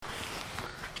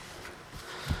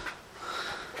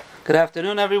Good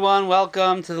afternoon, everyone.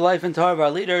 Welcome to the Life and Torah of Our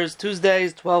Leaders,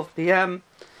 Tuesdays, 12 p.m.,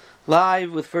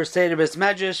 live with First Seder Bes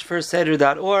Medrash,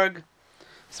 firstseder.org.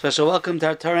 Special welcome to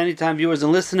our Torah Anytime viewers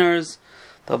and listeners.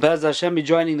 They'll Bez Hashem be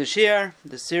joining the Shir,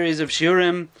 the series of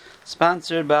Shiurim,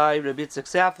 sponsored by Rabbi Yitzchok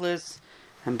Saflis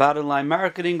and Bottom Line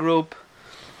Marketing Group.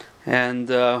 And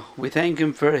we thank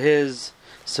him for his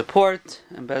support,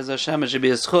 and Bez Hashem, it should be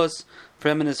a schus for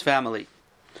him and his family.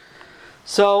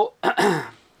 So,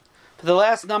 for the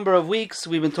last number of weeks,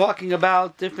 we've been talking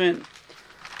about different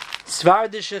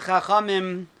Svardische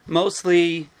Chachamim,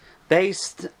 mostly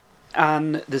based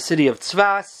on the city of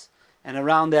Tzfas and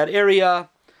around that area.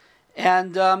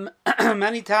 And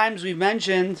many times we've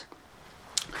mentioned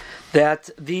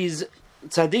that these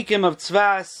tzaddikim of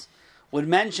Tzfas would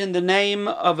mention the name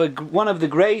of one of the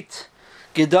great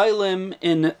Gedolim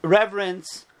in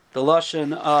reverence, the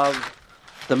Lashon of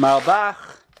the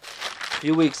Malbach. A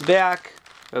few weeks back,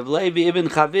 Rav Levi ibn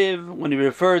Chaviv, when he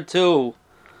referred to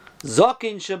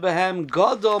Zokin Shebehem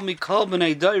Gadol Mikol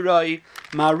B'nei Doiroi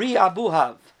Mahari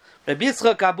Abuhav, Rabbi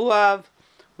Yitzchok Abuhav,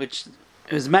 which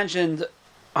is mentioned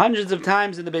hundreds of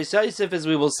times in the Beis Yosef, as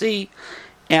we will see,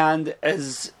 and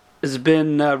has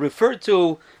been referred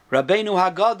to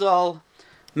Rabbeinu HaGadol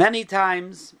many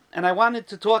times, and I wanted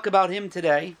to talk about him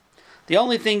today. The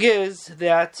only thing is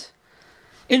that,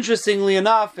 interestingly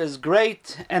enough, as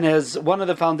great and as one of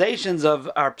the foundations of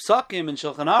our Psakim and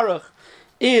Shulchan Aruch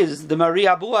is the Mahari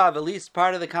Abuhav, at least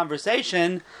part of the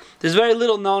conversation, there's very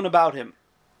little known about him.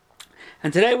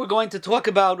 And today we're going to talk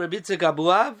about Rabbi Yitzchok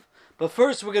Abuhav, but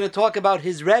first we're going to talk about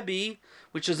his Rebbe,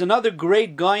 which is another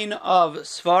great Gaon of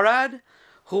Sfarad,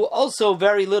 who also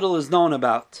very little is known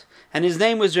about. And his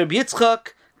name was Rabbi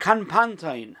Yitzchok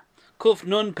Canpanton. Kuf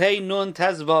Nun Pei Nun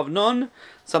Tezvav Nun.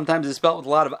 Sometimes it's spelled with a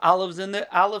lot of olives in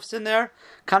there.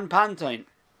 Canpanton.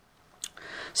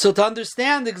 So to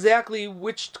understand exactly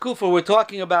which tkufa we're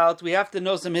talking about, we have to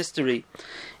know some history.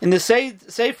 In the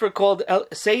sefer called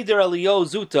Seder Elio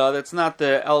Zuta, that's not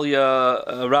the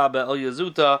Rabba Elio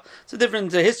Zuta, it's a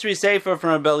different history sefer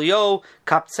from Rabbi Elio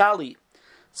Kapsali.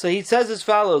 So he says as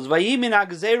follows: Vayimin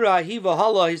HaGzera Ahi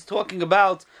V'Hala. He's talking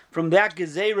about from that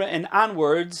Gezerah and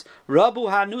onwards, Rabu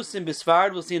Hanusim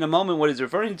Bisfard. We'll see in a moment what he's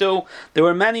referring to. There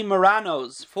were many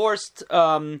Moranos, forced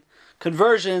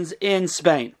conversions in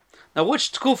Spain. Now,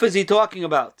 which tkufa is he talking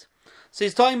about? So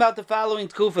he's talking about the following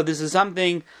tkufa. This is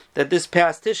something that this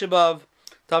past Tisha B'Av,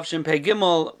 Tavshin Pei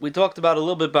Gimel, we talked about a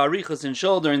little bit Barichas and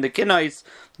Shul during the Kinais,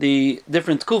 the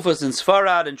different tkufas in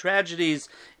Sfarad and tragedies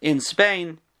in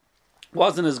Spain.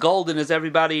 Wasn't as golden as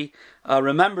everybody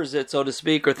remembers it, so to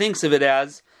speak, or thinks of it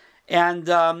as. And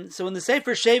so in the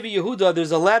Sefer Sheva Yehuda,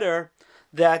 there's a letter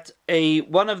that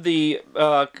one of the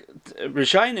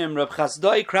Rishayim, Reb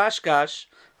Chasdoi Krashkash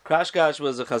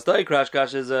was a Chasdoi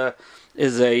Krashkash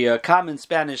is a common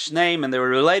Spanish name, and they were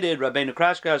related. Rabbeinu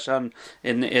Krashkash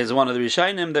is one of the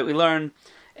Rishayim that we learn.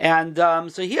 And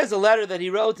so he has a letter that he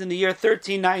wrote in the year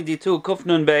 1392, Kuf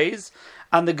Nun Beis,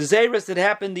 on the Gzeres that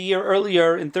happened the year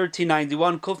earlier in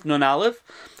 1391, Kuf Nun Aleph.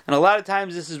 And a lot of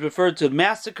times this is referred to as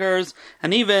Massacres,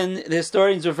 and even the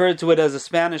historians refer to it as a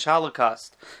Spanish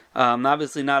Holocaust.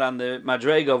 Obviously not on the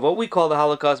Madrega of what we call the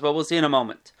Holocaust, but we'll see in a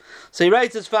moment. So he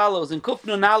writes as follows, in Kuf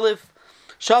Nun Aleph,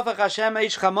 Shafach Hashem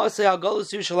eish chamosei al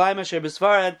Golus Yerushalayim asher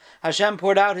b'Sfarad. Hashem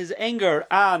poured out His anger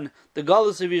on the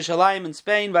Golus of Yerushalayim in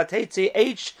Spain. Vatetzi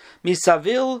eish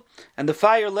misavil, and the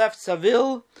fire left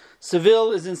Seville.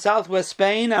 Seville is in southwest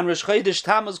Spain, on Rosh Chodesh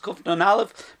Tammuz Kuf Nun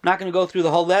Aleph. I'm not going to go through the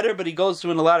whole letter, but he goes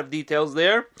through in a lot of details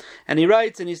there. And he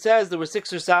writes, and he says there were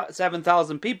 6,000 or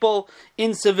 7,000 people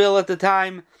in Seville at the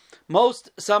time.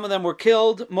 Some of them were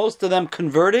killed, most of them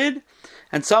converted,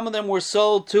 and some of them were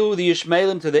sold to the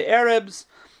Ishmaelim, to the Arabs.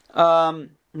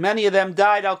 Many of them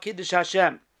died al Kiddush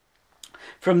Hashem.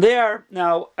 From there,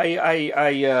 now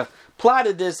I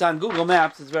plotted this on Google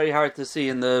Maps. It's very hard to see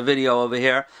in the video over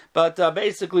here, but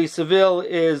basically Seville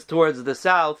is towards the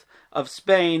south of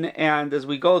Spain, and as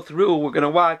we go through, we're going to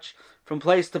watch from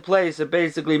place to place. It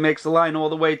basically makes a line all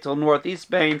the way till northeast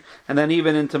Spain, and then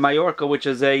even into Mallorca, which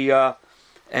is an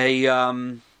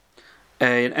island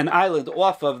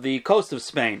off of the coast of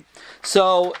Spain.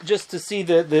 So just to see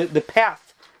the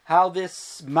path, how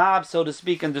this mob, so to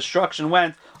speak, and destruction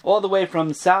went all the way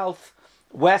from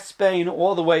southwest Spain,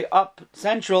 all the way up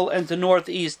central and to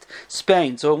northeast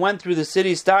Spain. So it went through the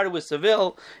city, started with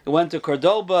Seville, it went to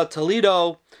Cordoba,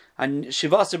 Toledo, and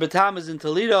Shivasar B'Tammuz in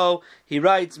Toledo. He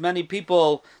writes, many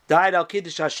people died al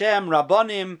Kiddush Hashem,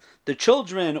 Rabbanim, the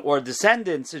children or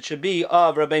descendants, it should be,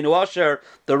 of Rabbeinu Asher,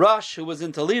 the Rosh, who was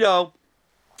in Toledo.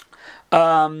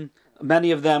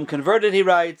 Many of them converted, he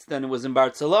writes. Then it was in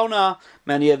Barcelona.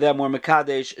 Many of them were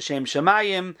Mekadesh Shem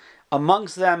Shamayim.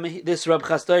 Amongst them, this Reb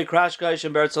Chastoi Krashkaish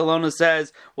in Barcelona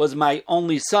says, was my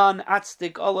only son,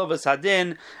 Atzdik Olav as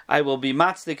Hadin. I will be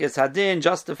Matzdik as Hadin,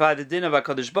 justify the din of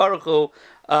HaKadosh Baruch Hu,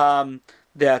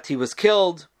 that he was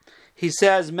killed. He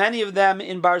says many of them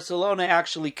in Barcelona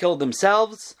actually killed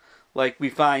themselves, like we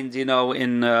find,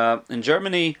 in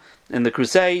Germany, in the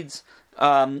Crusades.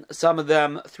 Some of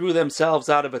them threw themselves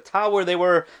out of a tower they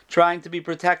were trying to be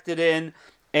protected in,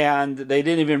 and they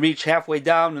didn't even reach halfway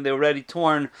down, and they were already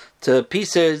torn to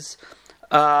pieces.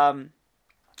 And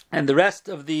the rest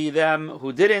of them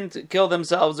who didn't kill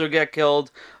themselves or get killed,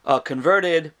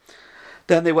 converted.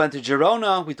 Then they went to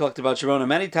Girona. We talked about Girona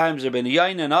many times. There have been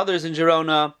Yain and others in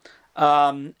Girona.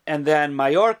 And then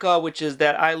Mallorca, which is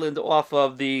that island off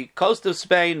of the coast of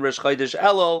Spain, Rosh Chodesh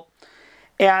Elul.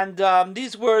 And the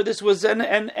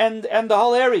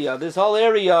whole area. This whole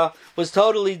area was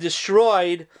totally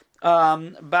destroyed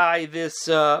by the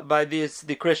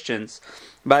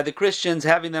Christians,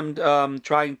 having them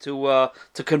trying to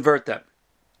convert them.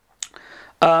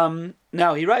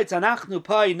 Now he writes, "Anachnu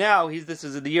pai." Now this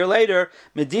is a year later.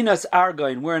 Medinas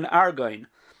Argoin. We're in Argoin.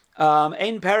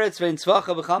 Ein peretz vein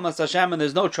tzvacha b'chal mas Hashem, and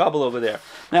there's no trouble over there.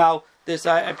 Now.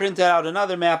 I printed out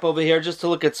another map over here just to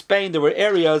look at Spain. There were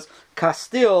areas.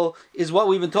 Castile is what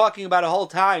we've been talking about the whole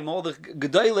time. All the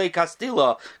Gedele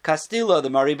Castilla, the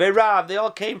Mahari Beirav, they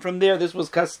all came from there. This was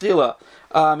Castilla.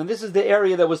 And this is the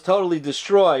area that was totally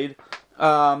destroyed.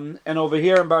 And over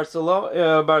here in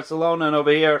Barcelona, and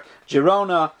over here,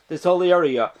 Girona, this whole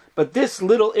area. But this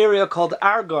little area called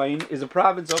Argoin is a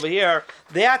province over here.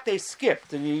 That they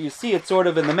skipped. And you see it sort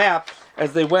of in the map.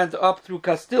 As they went up through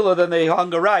Castilla, then they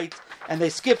hung a right, and they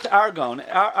skipped Aragon.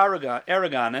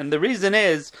 And the reason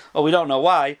is, we don't know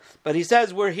why, but he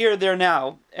says we're there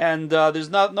now, and there's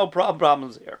no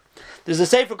problems here. There's a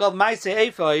sefer called Maaseh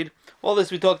Ephod. All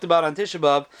this we talked about on Tisha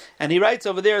B'Av, and he writes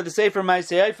over there, the sefer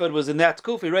Maaseh Ephod was in that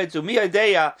kuf. He writes, "Umi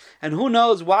Ideya," and who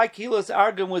knows why Kilos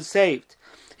Argon was saved.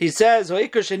 He says,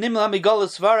 "Hoikar shenimla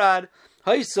migolos Svarad."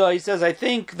 He says, I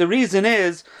think the reason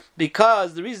is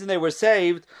because the reason they were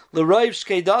saved, l'roiv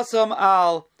shkeidasam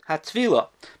al hatfila,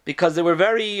 because they were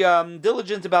very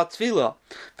diligent about tefillah.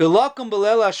 V'lakum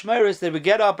b'leil hashmeris, they would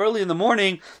get up early in the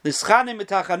morning, l'schanim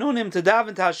v'tachanunim, to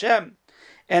daven to Hashem.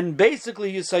 And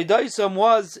basically, Yisaidaisam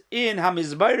was in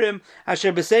Hamizbarim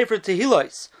asher b'sefer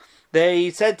Tehillos. They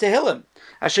said Tehillim.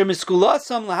 Asher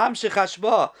miskulasam lahamshich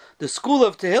hashba. The school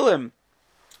of Tehillim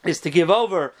is to give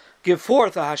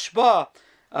forth a hashba,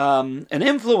 an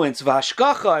influence,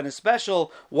 v'hashkacha, and a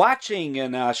special watching,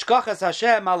 and hashkachas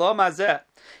Hashem alom hazeh.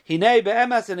 Hinei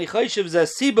be'emes and ichoshev zeh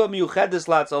siba miuchedes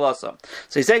latzalasam.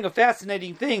 So he's saying a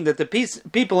fascinating thing, that the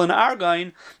people in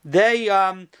Argoin, they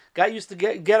got used to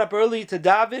get up early to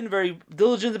daven, very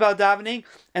diligent about davening,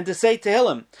 and to say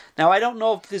Tehillim. Now I don't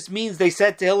know if this means they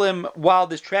said Tehillim while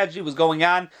this tragedy was going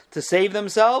on to save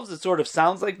themselves. It sort of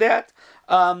sounds like that.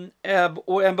 And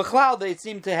Bechlal, they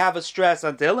seem to have a stress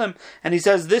on Tehillim, and he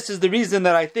says this is the reason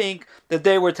that I think that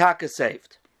they were taka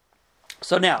saved.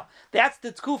 So now, that's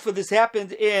the tkufa. This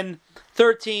happened in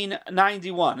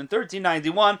 1391. In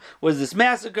 1391 was this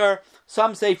massacre.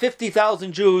 Some say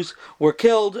 50,000 Jews were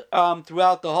killed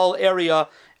throughout the whole area.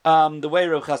 The way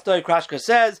Reb Chastoi Krashka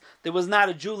says, there was not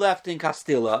a Jew left in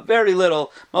Castilla. Very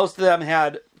little. Most of them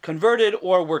had converted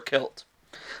or were killed.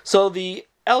 So the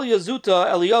Elio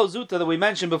Zuta that we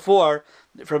mentioned before,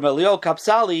 from Elio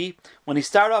Kapsali, when he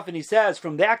started off and he says,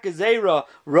 from that Gezerah,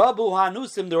 Rabu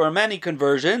Hanusim, there were many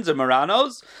conversions, or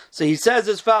Maranos. So he says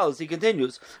as follows, he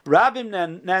continues, Rabim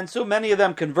Nansu, many of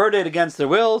them converted against their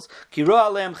wills, Kiro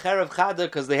Alem Cherev Chada,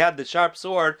 because they had the sharp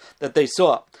sword that they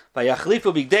saw.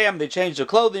 Vayachlifu Bigdeim, they changed their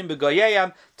clothing,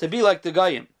 Begoyeyam, to be like the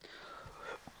Goyim.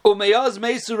 Umeyaz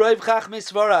Meisu Roiv Chachmei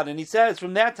Svarad, and he says,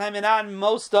 from that time on,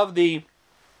 most of the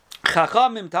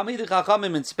Talmid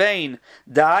Chachamim in Spain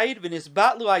died.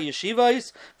 V'nisbatlu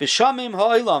ha-yeshivos v'shamim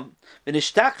ha'olam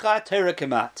v'nishtakcha Torah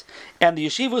kemat. And the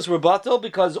yeshivos were batal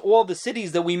because all the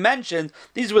cities that we mentioned,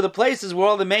 these were the places where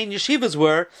all the main yeshivas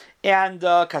were, and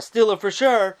Castilla for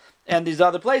sure, and these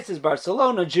other places,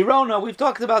 Barcelona, Girona. We've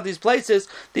talked about these places.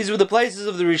 These were the places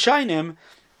of the Rishonim,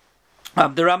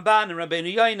 the Ramban and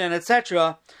Rabbeinu Yochanan,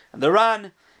 etc., and the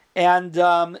Ran. And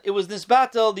it was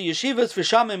nisbatel, the yeshivas for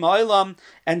Shamim Ha'olam,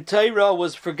 and Torah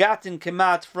was forgotten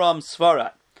kemat from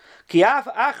Sfarad.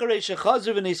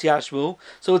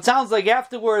 So it sounds like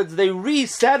afterwards they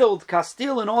resettled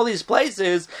Castile and all these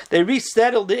places, they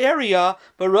resettled the area,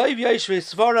 but they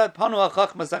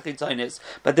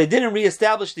didn't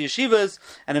reestablish the yeshivas,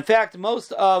 and in fact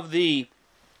most of the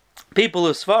people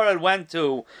of Sfarad went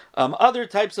to other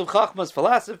types of chachmas,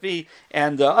 philosophy,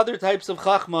 and other types of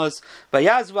chachmas.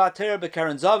 Vayazva Torah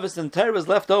b'karen zavis, and Torah was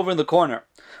left over in the corner.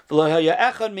 And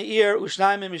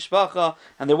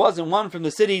there wasn't one from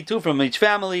the city, two from each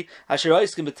family. Asher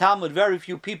oiskim b'Talmud, very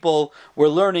few people were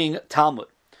learning Talmud.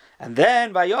 And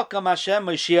then Vayokam Hashem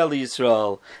Moshiach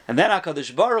Yisrael, and then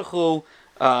HaKadosh Baruch Hu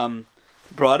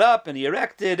brought up and he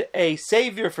erected a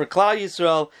savior for Klal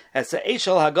Yisrael as the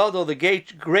Eshel Hagadol, the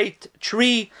great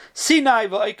tree, Sinai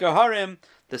va'ikar Harim,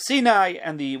 the Sinai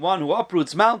and the one who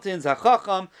uproots mountains,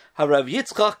 HaChacham, Harav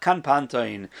Yitzchok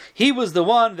Canpanton. He was the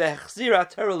one, the Hechzira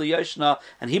Torah Liyoshna,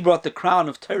 and he brought the crown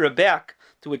of Torah back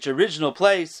to its original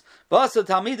place. Vasa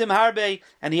Talmidim Harbe,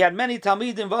 and he had many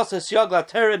Talmidim, Vasa Syagla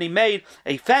Torah, and he made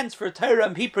a fence for Torah,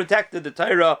 and he protected the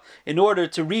Torah in order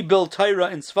to rebuild Torah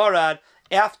in Sfarad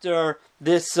after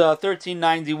this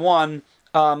 1391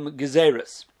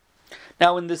 Gezeris.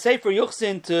 Now, in the Sefer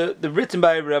Yuchsin, written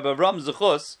by Rabbi Avram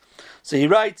Zechus, so he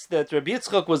writes that Rabbi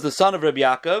Yitzchok was the son of Rabbi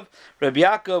Yaakov. Rabbi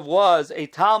Yaakov was a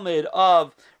Talmid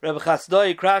of Rabbi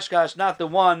Chasdoi Krashkash, not the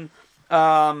one.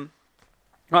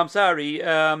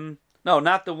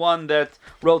 Not the one that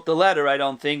wrote the letter, I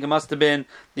don't think. It must have been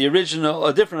the original,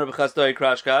 a different Rabbi Chasdoi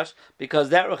Krashkash, because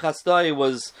that Rabbi Chasdoi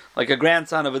was like a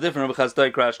grandson of a different Rabbi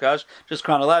Chasdoi Krashkash. Just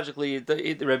chronologically,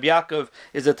 Rabbi Yaakov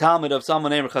is a Talmid of someone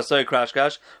named Rabbi Chasdoi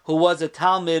Krashkash, who was a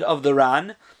Talmid of the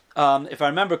Ran. If I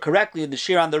remember correctly, in the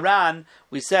Shir on the Ran,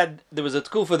 we said there was a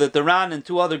tkufa that the Ran and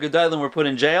two other Gedolim were put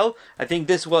in jail. I think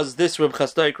this Rabbi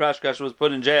Chasdoi Krashkash was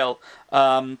put in jail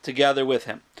together with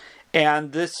him.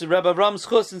 And this Rebbe Avram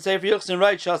Zechus in Sefer Yuchsin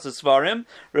writes Shas Svarim.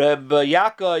 Rebbe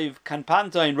Yaakov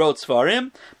Canpanton wrote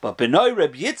Svarim, but Benoi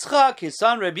Rebbe Yitzchok, his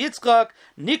son Rebbe Yitzchok,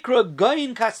 Nikra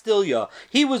Gain Castilia.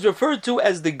 He was referred to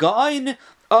as the Gain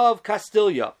of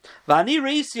Castilia. Vani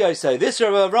Reisi, I say, this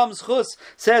Rebbe Avram Zechus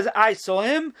says, I saw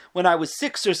him when I was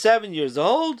 6 or 7 years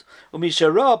old.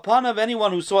 Umishara upon of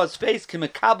anyone who saw his face,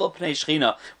 Kimekabel Pnei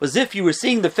Shechina, was if you were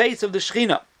seeing the face of the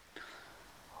Shechina.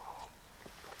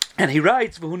 And he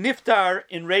writes, "V'hu niftar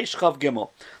in Reish Chav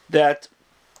Gimel," that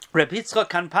Reb Yitzchok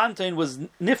Canpanton was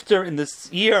niftar in this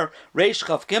year Reish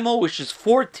Chav Gimel, which is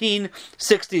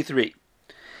 1463.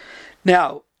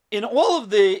 Now, in all of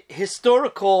the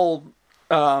historical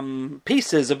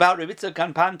pieces about Reb Yitzchok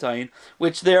Canpanton,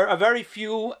 which there are very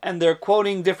few, and they're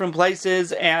quoting different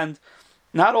places, and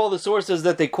not all the sources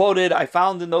that they quoted I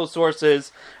found in those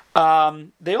sources.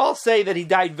 They all say that he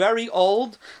died very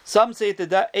old. Some say at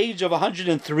the age of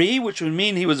 103, which would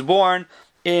mean he was born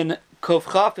in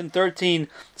Kovchaf in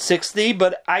 1360,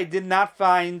 but I did not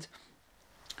find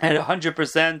at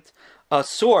 100% a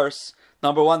source,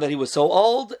 number one, that he was so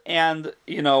old, and,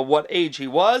 what age he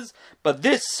was. But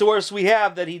this source we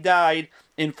have that he died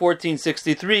in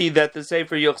 1463, that the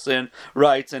Sefer Yuchsin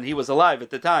writes, and he was alive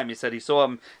at the time. He said he saw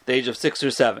him at the age of 6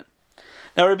 or 7.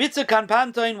 Now, Rabbi Yitzchok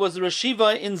Canpanton was a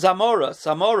Reshiva in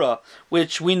Zamora,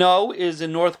 which we know is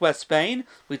in northwest Spain.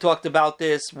 We talked about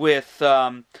this with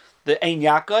the Ein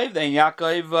Yaakov. The Ein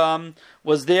Yaakov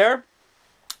was there,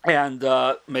 and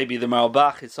maybe the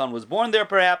Maralbach, his son, was born there,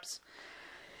 perhaps.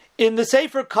 In the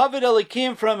Sefer Kavod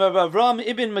Elikim from Avram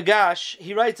Ibn Magash,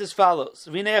 he writes as follows: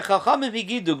 V'nei Chachamim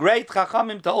higidu, great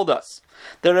Chachamim told us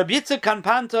that Rabbi Yitzchok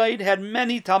Canpanton had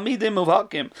many Talmidim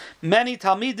Muvhakim, many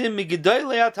Talmidim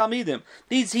Migidolei Talmidim.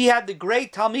 These he had the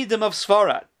great Talmidim of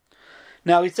Sfarad.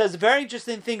 Now he says a very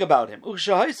interesting thing about him.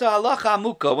 U'shahoisa halacha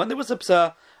amuka, when there was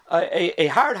a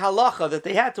hard halacha that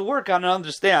they had to work on and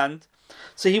understand.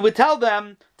 So he would tell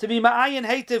them to be ma'ayin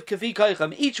heitiv kafi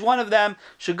koichem. Each one of them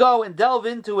should go and delve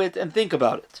into it and think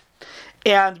about it.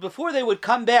 And before they would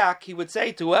come back, he would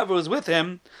say to whoever was with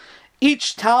him,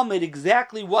 each Talmud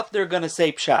exactly what they're going to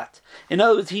say pshat. In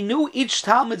other words, he knew each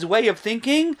Talmud's way of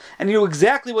thinking, and he knew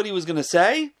exactly what he was going to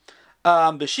say.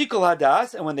 B'shikol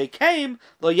hadas, and when they came,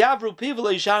 lo yavru piv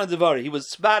lo yishana devari. He was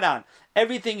spot on.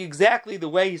 Everything exactly the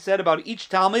way he said about each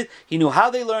Talmud. He knew how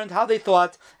they learned, how they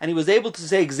thought, and he was able to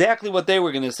say exactly what they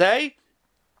were going to say.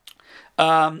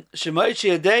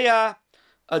 Shemoichi adeya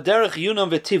aderech yunam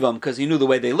v'tivam, because he knew the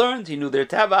way they learned, he knew their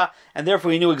tava, and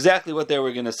therefore he knew exactly what they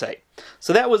were going to say.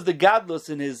 So that was the gadlus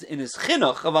in his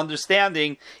chinuch of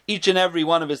understanding each and every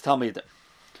one of his Talmidim.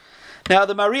 Now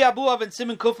the Mahari Abuhav and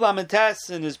Simon Kuflam and Tess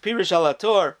in his Pirush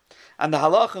Alator, and the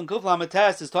Halach and Kuflam and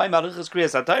Tess is talking about Riches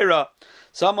Kriyas HaTorah,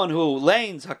 someone who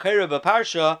lanes Hakira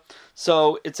b'Parsha.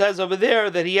 So it says over there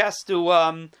that he has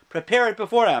to prepare it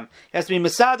beforehand. He has to be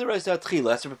Massacres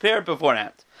Atchila, has to prepare it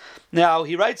beforehand. Now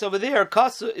he writes over there, the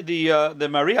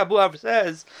Mahari Abuhav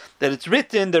says that it's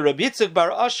written that Rabbi Yitzchok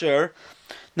bar Asher,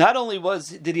 not only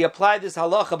did he apply this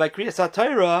halacha by Kriyas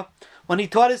HaTorah, when he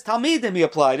taught his Talmidim, he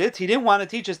applied it. He didn't want to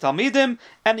teach his Talmidim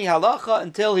any halacha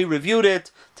until he reviewed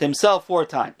it to himself 4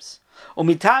 times.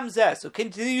 Umitam zeh, so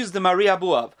continues the Mahari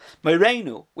Abuhav,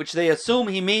 Meirenu, which they assume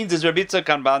he means is Rabbi Yitzchok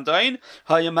Canpanton,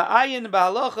 Hayama'ayin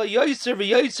b'halacha yoyser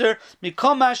v'yoyser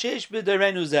mikom ma'sheish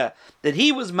b'derenu zeh, that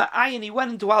he was ma'ayin, he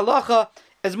went into halacha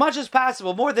as much as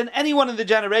possible, more than anyone in the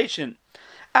generation.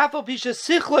 Afal pisha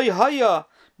sichloi haya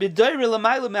b'doyre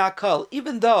l'mayla me'akal,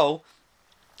 even though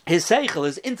his seichel,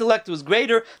 his intellect was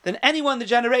greater than anyone in the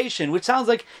generation, which sounds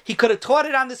like he could have taught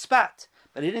it on the spot.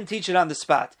 But he didn't teach it on the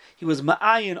spot. He was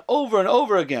ma'ayin over and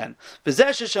over again. And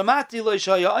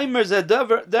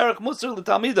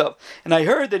I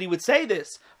heard that he would say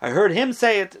this. I heard him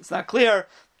say it. It's not clear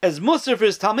as musar for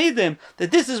his talmidim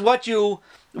that this is what you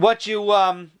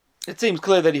it seems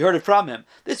clear that he heard it from him.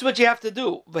 This is what you have to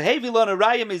do. And he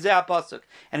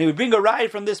would bring a raya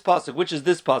from this pasuk, which is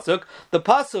this pasuk. The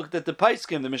pasuk that the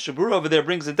Paiskim, the Mishabura over there,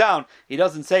 brings it down. He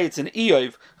doesn't say it's an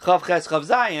Iyov, Chav Ches Chav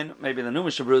Zayin, maybe the new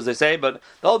Mishaburus they say, but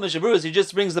the old Mishaburus, he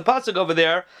just brings the pasuk over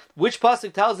there, which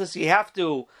pasuk tells us you have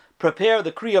to prepare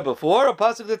the kriya before, a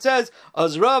pasuk that says,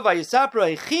 Azra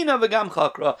v'yisapra echina v'gam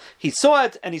chakra. He saw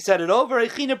it and he said it over,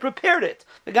 echina prepared it,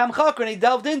 v'gam chakra, and he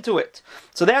delved into it.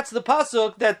 So that's the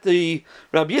pasuk that the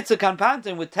Rabbi Yitzchok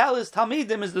Canpanton would tell his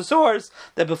Talmidim is the source,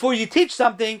 that before you teach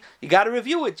something, you got to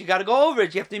review it, you got to go over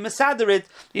it, you have to masader it,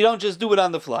 you don't just do it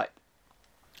on the fly.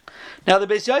 Now the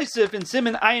Beis Yosef in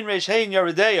Siman Ayin Reish Hey in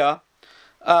Yeridea,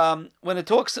 when it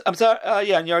talks, in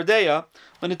Yeridea,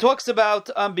 when it talks about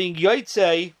being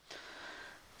yotzei,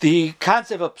 the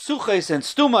concept of psuches and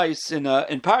stumais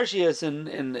in Parshias in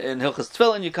Hilchas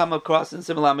Tefillin you come across in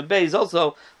Siman Lamed Beis.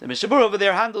 Also, the Mishabur over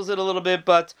there handles it a little bit,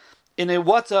 but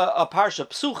what's a parsha,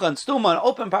 psucha and stuma, an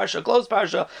open parsha, closed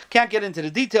parsha, can't get into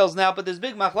the details now, but there's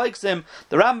big machloksim,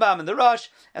 the Rambam and the Rosh,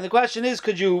 and the question is,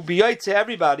 could you be yotzei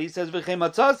everybody? He says, v'chei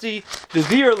matzasi,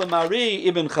 v'vir l'mari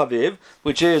ibn Chaviv,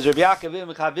 which is Rabbi Yaakov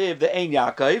ibn Chaviv, the Ein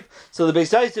Yaakov. So the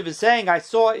Beis Yosef is saying, I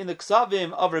saw in the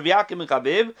Ksavim of Rabbi Yaakov ibn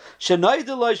Chaviv,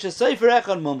 she'noideloi she'sefer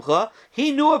echan mumcha,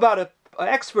 he knew about an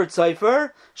expert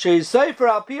cipher, she'is sefer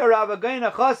al pi Rav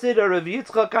Agayna Chassid or Rabbi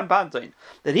Yitzchok Canpanton,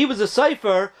 that he was a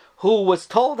cipher who was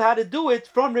told how to do it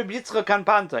from Rabbi Yitzchok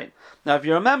Canpanton. Now, if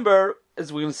you remember,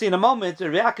 as we're going to see in a moment,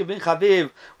 Rabbi Yaakov ben Chaviv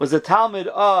was a Talmid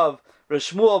of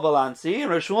Rosh Shmuel Valansi,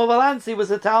 and Rosh Shmuel Valansi was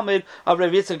a Talmid of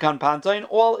Rabbi Yitzchok Canpanton,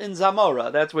 all in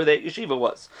Zamora. That's where the yeshiva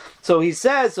was. So he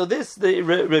says, the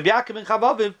Rabbi Yaakov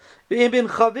ben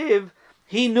Chaviv,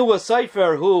 he knew a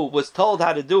cipher who was told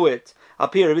how to do it,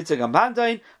 and he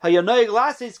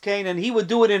would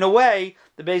do it in a way,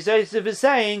 the Beis Yosef is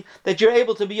saying, that you're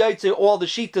able to be yotzei all the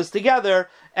shitas together,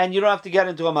 and you don't have to get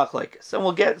into a machlekes. And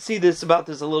we'll see about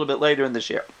this a little bit later in the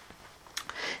shir.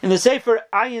 In the Sefer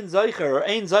Ayin Zeicher, or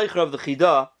Ein Zeicher of the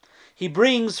Chidah, he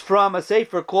brings from a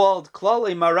Sefer called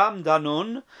Klale Maram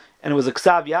Danun, and it was a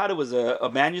Ksav Yad, it was a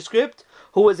manuscript,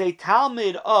 who was a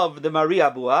Talmid of the Mahari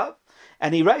Abuhav.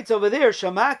 And he writes over there,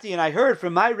 Shamati, and I heard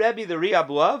from my Rebbe, the Ri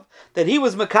Abuhav, that he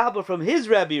was makabel from his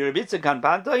Rebbe, Rabbi Yitzchok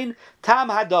Canpanton, Tam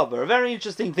Hadavar. A very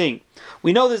interesting thing.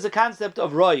 We know there's a concept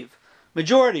of Roiv,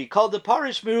 majority, called the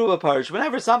Parish Miruba Parish.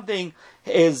 Whenever something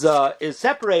is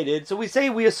separated, so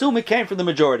we assume it came from the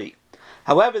majority.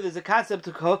 However, there's a concept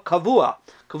of Kavua.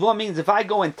 Kavua means if I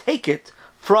go and take it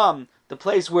from the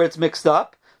place where it's mixed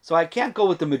up, so I can't go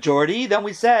with the majority, then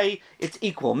we say it's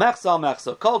equal. Mechsa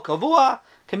mechsa. Kol Kavua,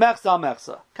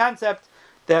 concept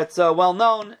that's well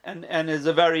known and is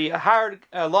a very hard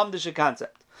lomdisha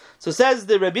concept. So says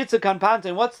the Rabbi Yitzchok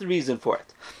Canpanton, what's the reason for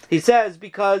it? He says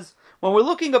because when we're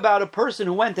looking about a person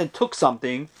who went and took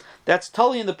something, that's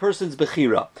totally in the person's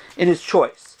bechira, in his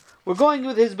choice. We're going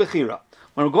with his bechira.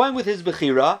 When we're going with his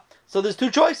bechira, so there's 2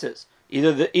 choices,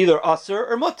 either aser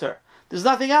or mutter. There's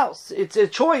nothing else. It's a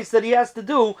choice that he has to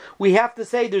do. We have to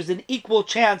say there's an equal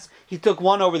chance he took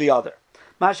one over the other.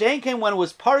 Mashain came when it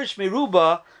was parish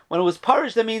miruba. When it was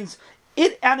parish, that means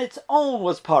it on its own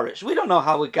was parish. We don't know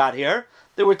how it got here.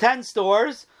 There were 10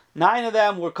 stores. 9 of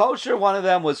them were kosher. 1 of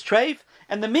them was treif.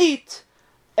 And the meat,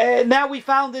 now we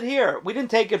found it here. We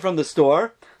didn't take it from the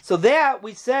store. So that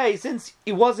we say, since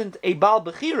it wasn't a Baal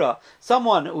Bechira,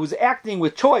 someone who's acting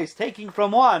with choice, taking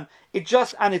from one, it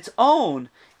just on its own,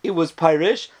 it was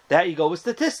parish. There you go with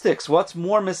statistics. What's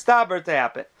more mistaber to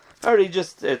happen? Already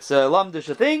it's a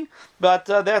lamdish thing, but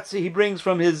he brings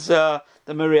from his the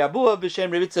Mahari Abuhav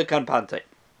b'shem Rabbi Yitzchok Canpanton.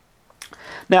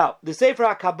 Now, the Sefer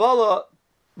HaKabbalah,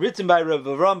 written by Rav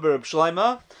Avram Reb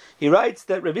Shlomo, he writes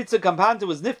that Rabbi Yitzchok Canpanton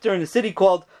was nifter in a city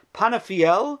called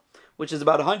Panafiel, which is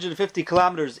about 150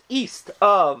 kilometers east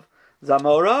of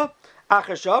Zamora.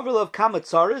 Achashavril of Kama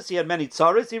Tzaris, he had many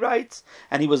tzaris, he writes,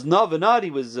 and he was Novenad, he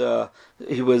was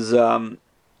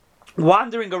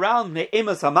wandering around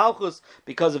Emas HaMalchus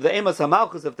because of the Emas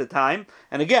HaMalchus of the time.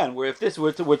 And again, we're talking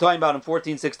about in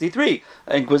 1463.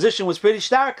 Inquisition was pretty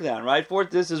stark then, right?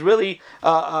 This is really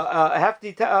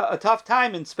a tough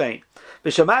time in Spain.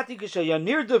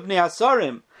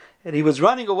 And he was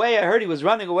running away. I heard he was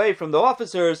running away from the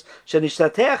officers. I don't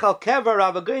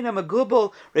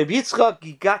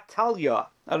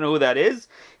know who that is.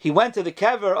 He went to the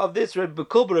kever of this Rabbi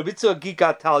Yitzchok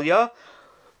Gikatalia,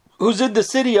 who's in the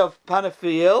city of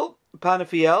Panafiel.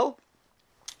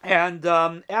 And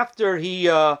after he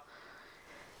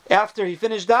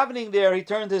finished davening there, he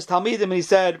turned to his Talmidim and he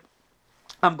said,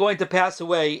 I'm going to pass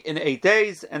away in 8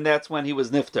 days, and that's when he was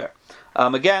nifter.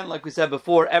 Again, like we said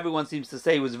before, everyone seems to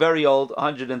say he was very old,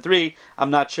 103.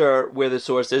 I'm not sure where the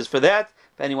source is for that.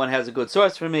 If anyone has a good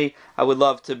source for me, I would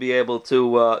love to be able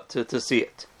to see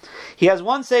it. He has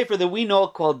one sefer that we know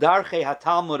called Darchei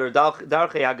HaTalmud or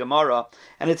Darchei HaGemara,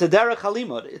 and it's a Derech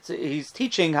HaLimud. He's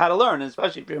teaching how to learn, and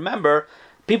especially if you remember,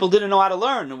 people didn't know how to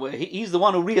learn. He's the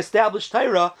one who reestablished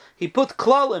Torah. He put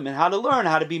klalim in how to learn,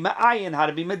 how to be ma'ayin, how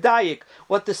to be medayik,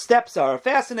 what the steps are. A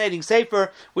fascinating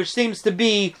sefer, which seems to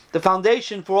be the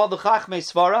foundation for all the Chachmei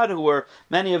Sfarad, who were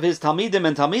many of his Talmidim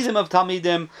and Talmidim of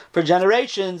Talmidim for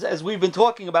generations, as we've been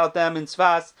talking about them in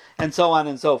Sfas, and so on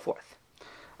and so forth.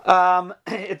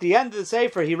 At the end of the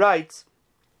sefer, he writes,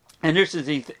 and this is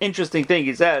the interesting thing,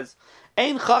 he says,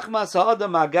 a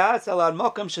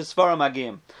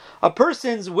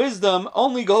person's wisdom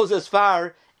only goes as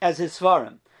far as his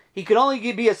svarim. He can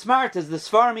only be as smart as the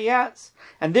svarim he has.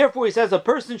 And therefore he says a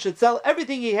person should sell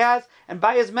everything he has and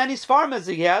buy as many svarim as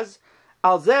he has.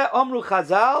 Al zeh omru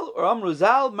chazal or omru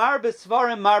zal mar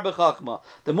besvarim mar bechachma.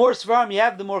 The more svarim you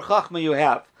have, the more chachma you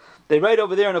have. They write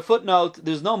over there in a footnote,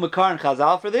 there's no makar in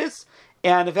chazal for this.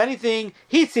 And if anything,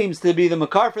 he seems to be the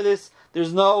makar for this.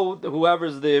 There's no,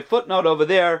 whoever's the footnote over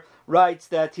there writes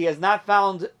that he has not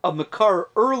found a makar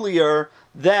earlier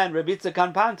than Rabbi Yitzchok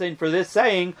Canpanton for this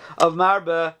saying of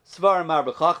Marba Svar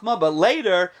Marba Chachma, but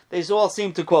later they all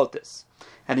seem to quote this.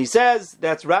 And he says,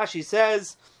 that's Rashi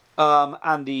says,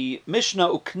 on the Mishnah,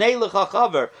 Uknei lecha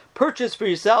chaver, purchase for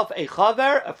yourself a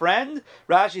chaver, a friend.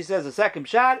 Rashi says a second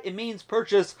shot, it means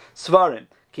purchase svarim.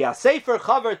 Ki ha-sefer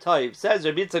chaver toiv, says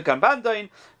Rabbi Yitzchok Canpanton,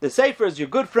 the sefer is your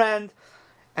good friend.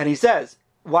 And he says,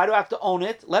 why do I have to own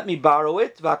it? Let me borrow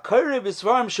it.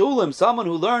 Someone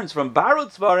who learns from borrowed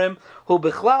svarim,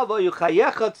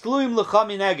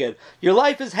 your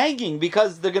life is hanging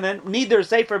because they're going to need their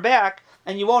sefer back,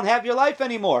 and you won't have your life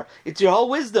anymore. It's your whole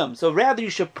wisdom. So rather you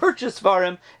should purchase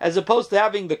svarim as opposed to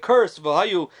having the curse. Is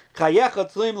a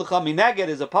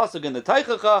pasuk in the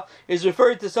Teichacha, is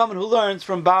referred to someone who learns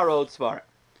from borrowed svarim.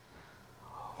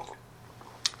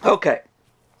 Okay,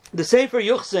 the Sefer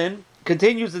Yuchsin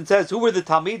continues and says, who were the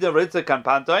Talmid of Yitzchok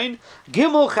Canpanton?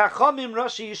 Gimel Chachamim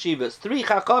Rashi Yeshivas. 3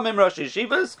 Chachamim Rashi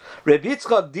Yeshivas. Reb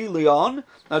Yitzchok di Leon.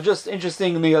 Now, just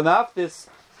interestingly enough, this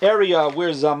area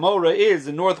where Zamora is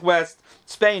in northwest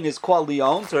Spain is called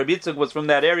Leon. So Reb Yitzchok was from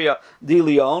that area, di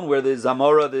Leon, where the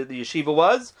Zamora, the yeshiva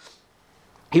was.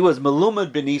 He was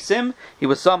Melumad Benisim. He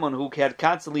was someone who had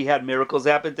constantly had miracles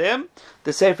happen to him.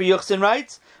 The Sefer Yuchsin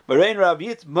writes,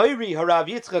 Moiri Harav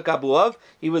Yitzchok Abuhav.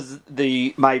 He was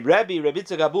my Rabbi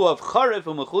Yitzchok Abuhav Charev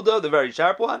Umechudo, the very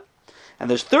sharp one. And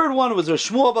the third one was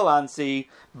Shmuel Balansi,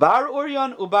 Bar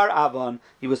Uryan Ubar Avon.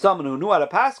 He was someone who knew how to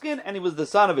paskin, and he was the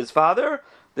son of his father.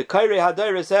 The Kairei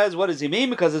Hadaira says, what does he mean?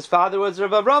 Because his father was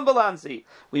Rav Avram Balansi.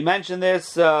 We mentioned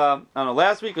this, I don't know,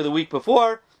 last week or the week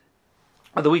before.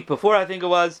 Or the week before, I think it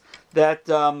was, that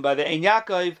by the Ein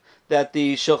Yaakov, that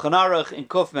the Shulchan Aruch in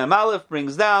Kuf Mem Aleph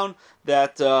brings down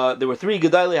that there were 3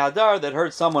 Gedalei Hadar that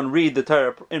heard someone read the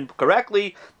Torah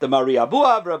incorrectly, the Mahari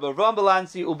Abuhav, Rabbi Avram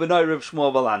Balansi, Ubenoi Rav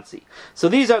Shmuel Balansi. So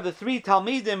these are the 3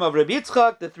 Talmidim of Rabbi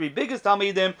Yitzchok, the 3 biggest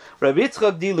Talmidim, Rabbi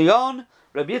Yitzchok di Leon,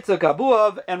 Rabbi Yitzchok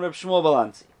Abuhav, and Rav Shmuel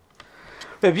Balansi.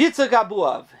 Rabbi Yitzchok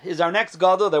Abuhav is our next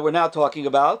Gadol that we're now talking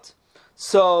about.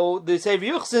 So the Sefer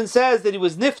Yuchsin says that he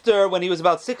was nifter when he was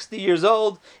about 60 years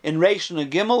old in Reish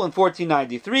and Gimel in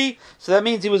 1493. So that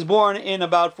means he was born in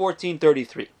about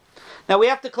 1433. Now we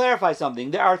have to clarify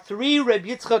something. There are 3 Reb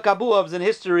Yitzchok Abuhavs in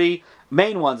history,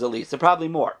 main ones at least, there are probably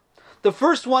more. The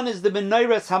first one is the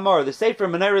Menairas Hamar, the Sefer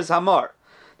Menairas Hamar.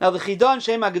 Now the Chidon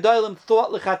Shem HaGedolim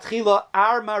thought lechatchila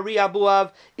our Mahari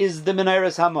Abuhav is the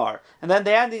Menairas Hamar. And then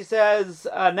the end he says,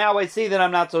 now I see that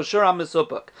I'm not so sure, I'm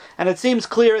Mesupuk. And it seems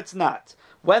clear it's not.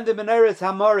 When the Menairas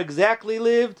Hamar exactly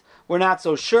lived, we're not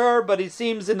so sure, but he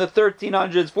seems in the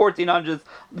 1300s, 1400s,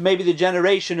 maybe the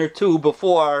generation or 2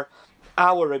 before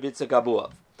our Reb Yitzchok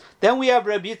Abuhav. Then we have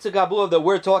Rabbi Yitzchok Abuhav that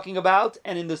we're talking about,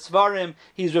 and in the Svarim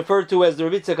he's referred to as the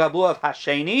Rabbi Yitzchok Abuhav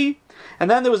Hasheni.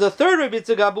 And then there was a third Rabbi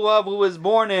Yitzchok Abuhav who was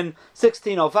born in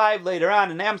 1605, later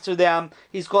on in Amsterdam.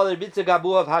 He's called Rabbi Yitzchok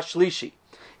Abuhav Hashlishi.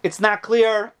 It's not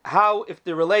clear how, if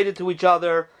they're related to each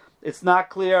other. It's not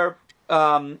clear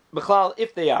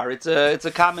if they are. It's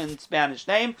a common Spanish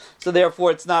name, so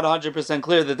therefore it's not 100%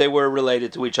 clear that they were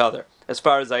related to each other, as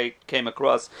far as I came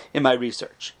across in my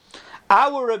research.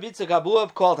 Our Rabbi Yitzchok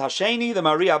Abuhav, called Hasheni, the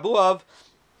Mahari Abuhav,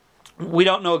 we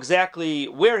don't know exactly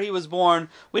where he was born.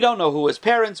 We don't know who his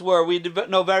parents were. We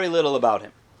know very little about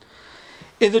him.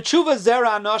 In the Tshuva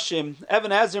Zera Anoshim,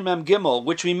 Even Ezer Mem Gimel,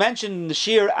 which we mentioned in the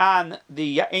Shir on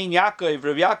the Ein Yaakov,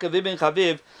 Rav Yaakov Ibn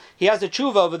Chaviv, he has a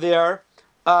Tshuva over there,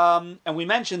 and we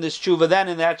mentioned this Tshuva then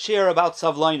in that Shir about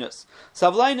Savlainus.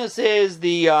 Savlainus is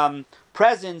the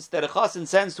presents that a Chassan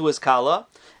sends to his Kala,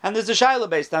 and there's a Shaila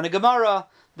based on a Gemara,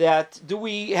 that do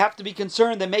we have to be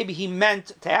concerned that maybe he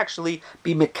meant to actually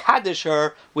be Mekadesh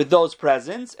her with those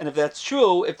presents, and if that's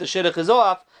true, if the Shidduch is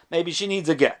off, maybe she needs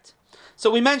a get. So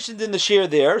we mentioned in the Shir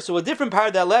there, so a different part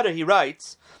of that letter he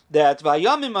writes, that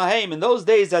Vayamim Ahem, in those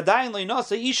days, Adayin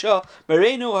Leinosa Isha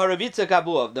Merenu Harav Yitzchok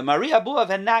Abuhav. The Mahari Abuhav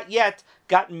had not yet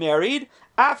gotten married,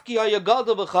 Afki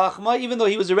Hayagadol b'Chachma, even though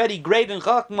he was already great in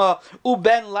Chachma,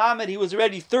 Ben Lamed, he was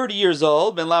already 30 years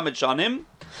old, Ben Lamed Shanim.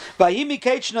 Vayimi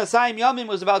Keich Nasayim Yamim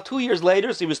was about 2 years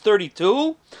later, so he was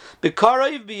 32.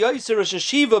 B'Karayv b'Yoyser Rosh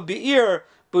Hashiva b'Ir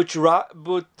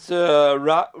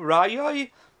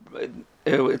Rayoi.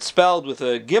 It's spelled with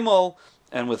a gimel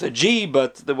and with a G,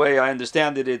 but the way I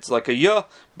understand it, it's like a Y.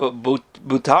 But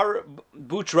Butrago,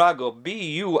 Buitrago,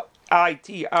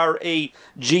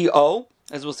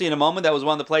 as we'll see in a moment, that was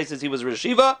one of the places he was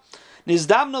Reshiva.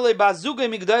 Nizdamnale Bazuga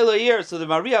Migdala. So the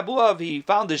Mahari Abuhav, he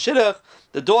found the Shidduch,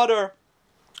 the daughter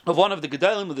of one of the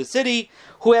Gedalim of the city,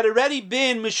 who had already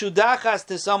been Mishudachas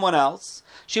to someone else.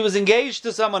 She was engaged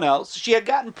to someone else. She had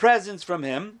gotten presents from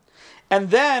him. And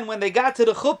then, when they got to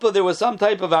the chuppah, there was some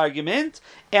type of argument,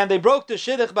 and they broke the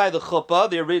shidduch by the chuppah,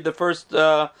 the first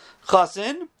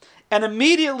chassin, and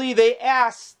immediately they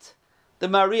asked the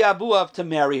Mahari Abuhav to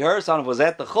marry her. Son was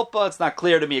at the chuppah, it's not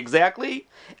clear to me exactly,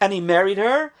 and he married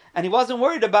her, and he wasn't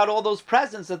worried about all those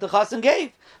presents that the chassin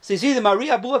gave. So you see, the Mahari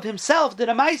Abuhav himself did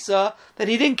a maisa that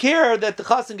he didn't care that the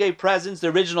chassin gave presents, the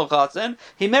original chassin.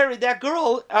 He married that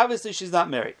girl, obviously she's not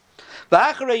married. He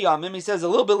says a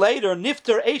little bit later,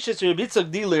 Nifter Eishes Rabbi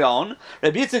Yitzchok Di Leon.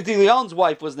 Rabbi Yitzchok Di Leon's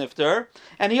wife was Nifter,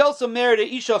 and he also married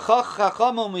a Isha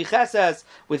Chachamo Micheses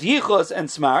with Yichus and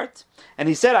Smart. And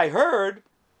he said, I heard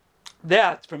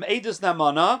that from Edus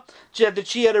Namana, that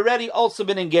she had already also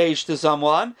been engaged to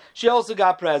someone. She also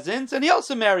got presents, and he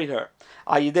also married her.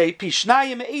 These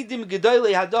two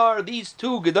Gedolei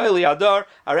Hadar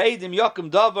are Eidim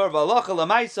Yokim Davar V'Alacha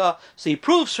L'Maisa. So he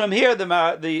proves from here the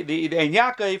Ein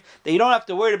Yaakov that you don't have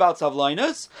to worry about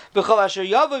Savlainus. B'Chol Asher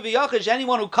Yava V'Yachish,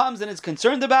 anyone who comes and is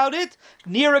concerned about it,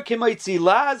 Nira K'Moitzi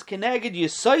Laz K'Neged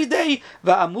Yisoidei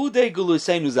V'Amudei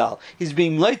Guluseinu Zal. He's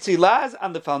being Moitzi Laz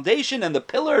on the foundation and the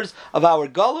pillars of our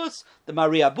Galus. The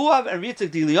Mahari Abuhav and Yitzchok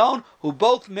Di Leon, who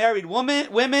both married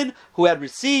women who had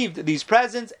received these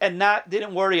presents and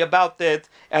didn't worry about that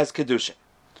as kedushin.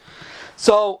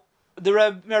 So the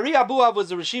Mahari Abuhav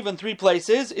was a reshiva in 3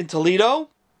 places: in Toledo,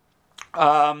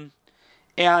 and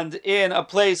in a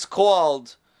place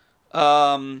called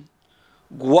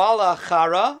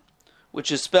Guadalajara,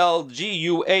 which is spelled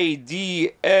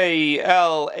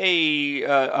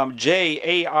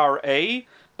Guadalajara.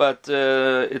 But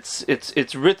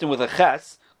it's written with a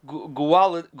ches.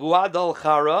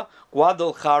 Guadalajara,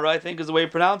 I think is the way you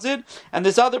pronounce it. And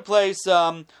this other place,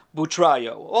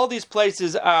 Butrayo. All these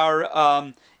places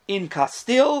are in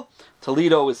Castile.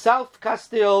 Toledo is South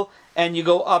Castile, and you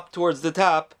go up towards the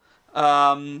top.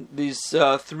 These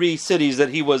 3 cities that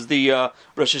he was the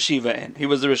Rosh Hashiva in. He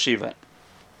was the Rosh Hashiva in.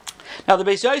 Now the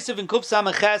Beis Yosef in Kuf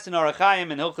Samach in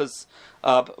Arachayim and Hilchas,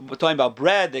 we're talking about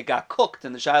bread that got cooked,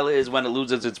 and the shaila is when it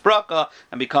loses its bracha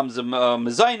and becomes a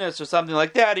mezainis or something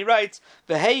like that. He writes,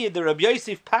 "V'heyid the Rabbi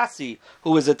Yosef Pasi,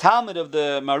 who was a Talmid of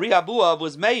the Mahari Abuhav,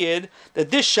 was made that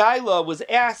this shaila was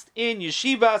asked in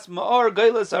Yeshivas Ma'or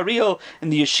Geilas Ariel, in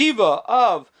the yeshiva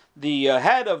of the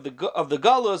head of the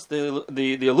Galus, the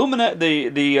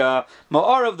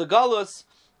Ma'or of the Galus."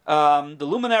 The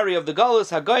luminary of the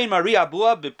Galus, Hagayin Mahari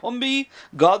Abuhav Bipumbi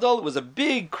Gadol, was a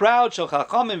big crowd Shel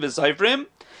Chachamim V'Seifrim,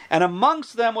 and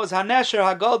amongst them was Hanesher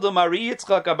Hagadol Mahari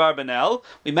Yitzchok Abarbanel.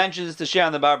 We mentioned this to share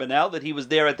on the Barbanel that he was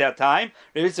there at that time.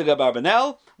 Yitzchok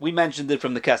Abarbanel. We mentioned it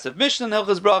from the Kesef Mishnah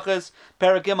Hilchas Brachas,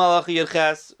 Parakim Halacha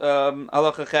Yirches,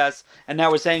 Halacha Ches, and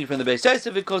now we're saying it from the Beis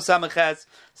Yosef Vikos Samaches.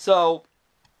 So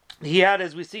he had,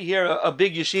 as we see here, a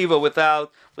big yeshiva with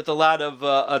a lot of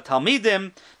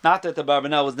Talmidim. Not that the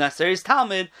Barbanel was necessary as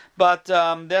Talmid, but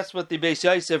that's what the Beis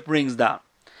Yosef brings down.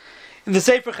 In the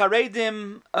Sefer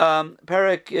Charedim,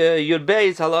 Perek Yud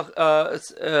Beis,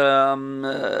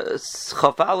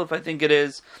 Chaf Aleph, I think it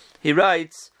is, he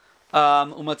writes,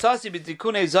 Umatzasi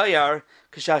b'tikunei Zayar,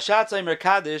 k'shashatzay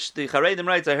merkadish, the Charedim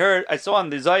writes, I saw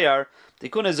on the Zayar,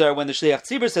 Tikunei Zayar, when the Shliach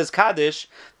Tzibur says Kaddish,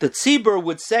 the Tzibur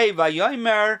would say,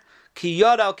 Vayomer ki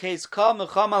yod al keis kol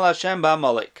mecham al Hashem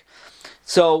ba'amalek.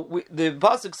 So the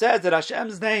pasuk says that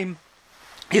Hashem's name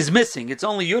is missing. It's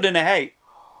only Yud and a Hey.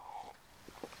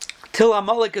 Till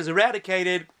Amalek is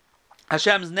eradicated,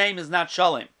 Hashem's name is not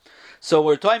Shalom. So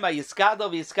we're talking about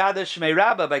Yiskadav, Yiskadash, Shmei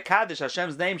Rabbah. By Kaddish,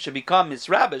 Hashem's name should become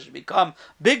Yisrabbah, should become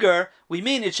bigger. We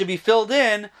mean it should be filled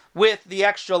in with the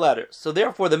extra letters. So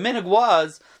therefore, the minhag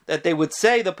was that they would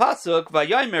say the pasuk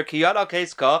Vayomer ki yad al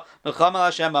keiska mecham al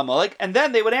Hashem Amalek, and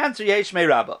then they would answer Yesh Shmei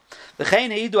Rabbah. The Chayin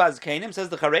Heidu Az Kainim says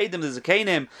the Charedim, the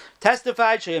Zakainim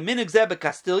testified Sheyeh minhag zeh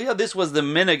beCastilia. This was the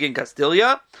minhag in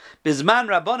Castilia. Bizman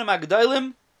Rabbanim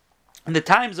Agdolim. In the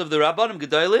times of the Rabbanim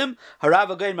Gedolim,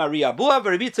 Harav Again Maria Abuhav,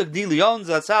 Rabbi Yitzchok Di Leon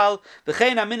Zasal,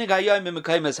 V'chein HaMinig Hayom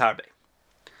B'Mekayim Harbe.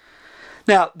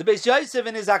 Now, the Beis Yosef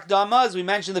in his Akdama, as we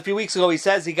mentioned a few weeks ago, he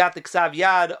says he got the Ksav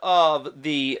Yad of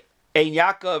the Ein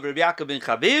Yaakov, Rabbi Yaakov ben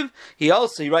Chaviv. He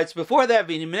writes before that,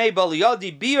 V'nimnei Bali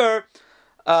Yodi Bir,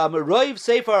 Roiv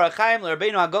Sefer Achaim,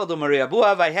 L'Rabbeinu HaGodol Maria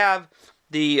Abuhav. I have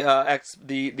the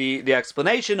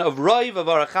explanation of Roiv of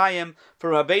Arachayim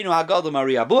from Rabbeinu HaGadol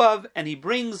Maria Abuhav, and he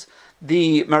brings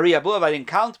the Maria Abuhav, I didn't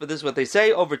count, but this is what they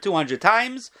say, over 200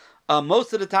 times.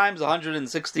 Most of the times,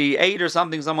 168 or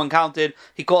something, someone counted,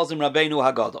 he calls him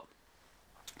Rabbeinu HaGadol.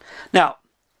 Now,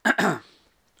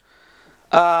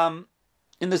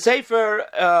 in the Seder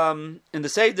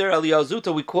Eliyahu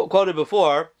Zuta we quoted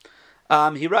before,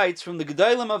 he writes, from the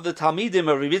Gedolim of the Talmidim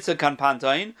of Rabbi Yitzchok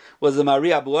Canpanton was the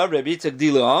Maria Abuhav, Rabbi Yitzchok Di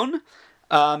Leon,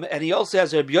 and he also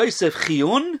has Rabbi Yosef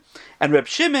Chiyun, and Reb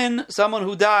Shimon, someone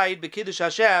who died, B'Kiddush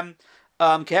Hashem,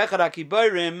 Ke'echad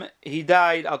HaKiborim, he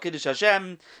died Al Kiddush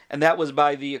Hashem, and that was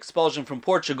by the expulsion from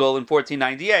Portugal in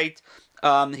 1498,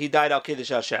 he died Al Kiddush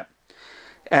Hashem.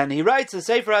 And he writes the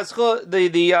Sefer Eliyahu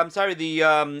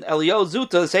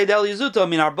Zuta, Sefer Eliyahu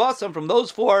Zuta, Arbasam, from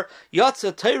those four,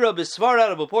 Yatsa Torah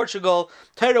b'Sfarad of Portugal,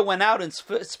 Torah went out in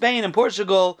Spain and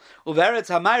Portugal,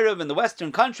 Uveretz HaMayrav in the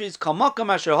western countries,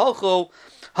 Kalmakam Asher Holcha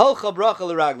Bracha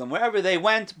L'Raglam, wherever they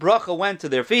went, Bracha went to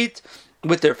their feet,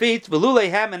 with their feet,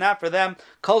 V'luleihem, and not for them,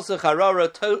 Kolsa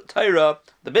Charara Torah,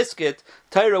 the biscuit,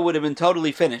 Torah would have been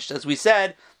totally finished. As we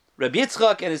said, Rabbi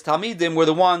Yitzchok and his Talmidim were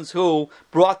the ones who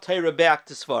brought Torah back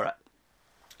to Sfarad.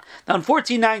 Now in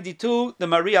 1492, the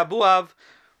Maria Abuhav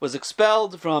was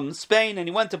expelled from Spain and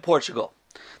he went to Portugal.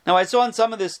 Now I saw in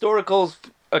some of the historical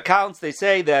accounts, they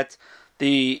say that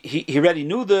he already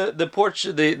knew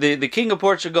the king of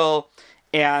Portugal,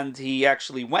 and he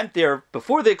actually went there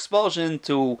before the expulsion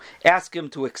to ask him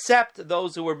to accept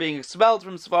those who were being expelled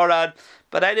from Sfarad,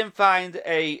 but I didn't find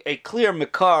a clear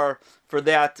makar for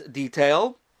that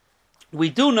detail. We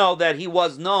do know that he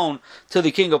was known to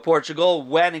the king of Portugal.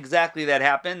 When exactly that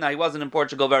happened, now he wasn't in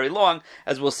Portugal very long,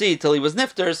 as we'll see, till he was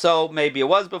nifter, so maybe it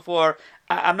was before.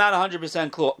 I'm not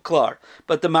 100% clear.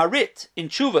 But the Marit in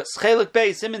Chuvas, Chelik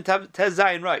Beis, Siman Tez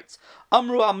Zayin writes,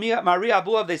 Amru al Maria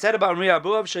Abuhav, they said about Maria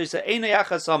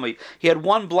Abuhav, he had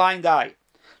one blind eye.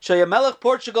 Melech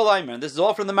Portugal Aimer, this is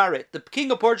all from the Marit. The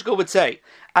king of Portugal would say,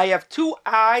 I have two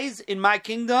eyes in my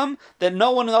kingdom that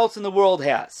no one else in the world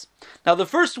has. Now the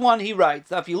first one he writes,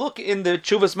 now if you look in the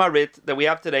Chuvas Marit that we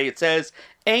have today, it says,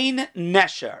 Ein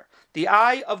Nesher, the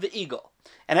eye of the eagle.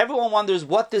 And everyone wonders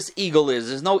what this eagle is.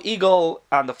 There's no eagle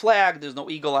on the flag, there's no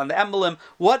eagle on the emblem.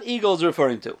 What eagle is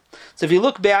referring to? So if you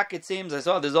look back, it seems, I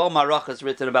saw there's all marachas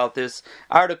written about this,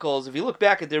 articles. If you look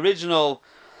back at the original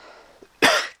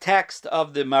text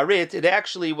of the Marit, it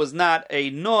actually was not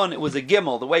a nun, it was a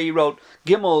gimel. The way he wrote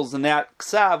gimels in that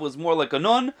ksav was more like a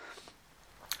nun,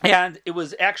 and it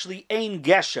was actually ein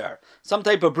gesher, some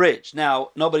type of bridge. Now,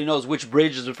 nobody knows which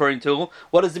bridge is referring to.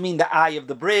 What does it mean, the eye of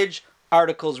the bridge?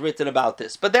 Articles written about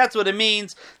this. But that's what it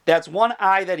means. That's one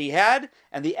eye that he had,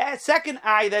 and the second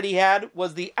eye that he had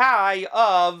was the eye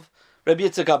of Rabbi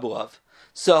Yitzchok Abuhav.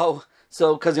 So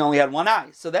because he only had one eye.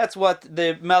 So that's what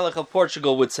the Melech of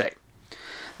Portugal would say.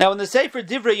 Now in the Sefer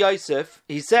Divrei Yosef,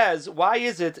 he says, why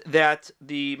is it that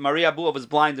the Maria Abuhav was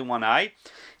blind in one eye?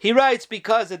 He writes,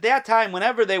 because at that time,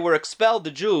 whenever they were expelled,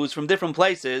 the Jews, from different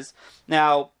places,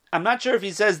 now, I'm not sure if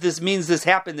he says this means this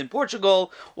happened in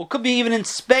Portugal, or could be even in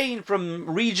Spain. From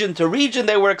region to region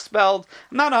they were expelled.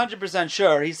 I'm not 100%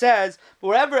 sure. He says,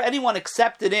 wherever anyone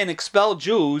accepted in expelled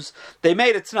Jews, they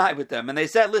made a t'nai with them. And they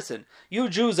said, listen, you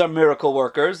Jews are miracle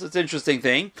workers. It's an interesting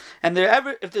thing. And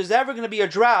if there's ever going to be a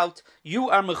drought, you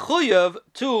are mechuyev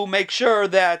to make sure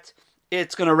that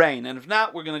it's going to rain. And if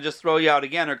not, we're going to just throw you out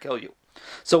again or kill you.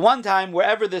 So one time,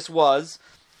 wherever this was,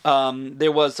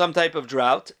 there was some type of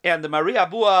drought, and the Mahari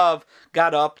Abuhav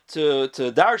got up to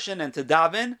darshan and to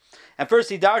daven. And first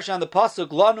he darshan on the pasuk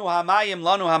Lanu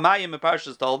Hamayim, the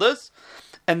Parshas told us,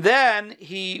 and then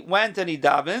he went and he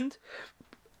davened,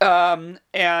 and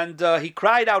he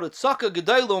cried out at Tzaka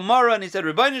Gedailu Mara, and he said,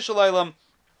 Rebbeinu Shalaylam,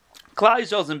 Klal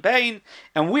Yisrael's in pain,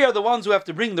 and we are the ones who have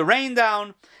to bring the rain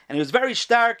down. And he was very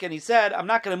stark, and he said, I'm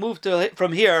not going to move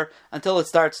from here until it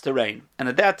starts to rain. And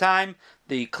at that time,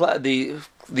 the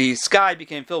sky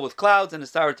became filled with clouds, and it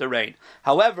started to rain.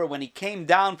 However, when he came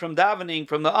down from davening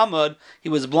from the Amud, he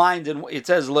was blind, and it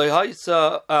says,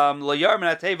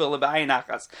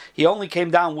 he only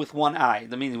came down with one eye.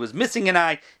 That means he was missing an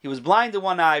eye, he was blind in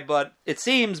one eye, but it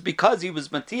seems because he was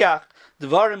Matiach,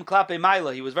 Dvarim klape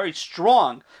maila, he was very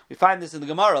strong. We find this in the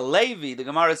Gemara. Levi, the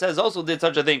Gemara says, also did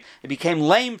such a thing. He became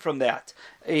lame from that.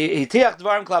 He tiach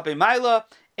dvarim klape maila,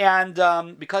 and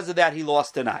because of that, he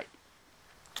lost an eye.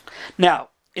 Now,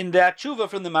 in that tshuva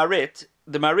from the Marit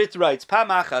writes,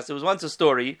 Pamachas, it was once a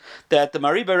story that the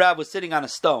Mahari Barav was sitting on a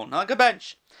stone, like a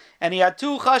bench. And he had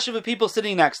two chashuv people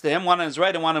sitting next to him, one on his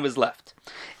right and one on his left.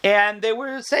 And they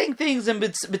were saying things in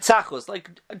bitzachos, like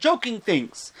joking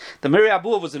things. The Mahari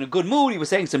Abuhav was in a good mood, he was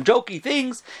saying some jokey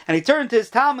things, and he turned to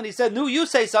his Talmid and he said, no, you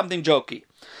say something jokey.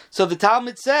 So the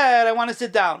Talmid said, I want to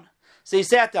sit down. So he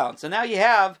sat down. So now you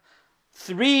have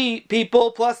 3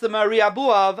 people plus the Mahari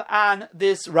Abuhav on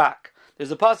this rock. There's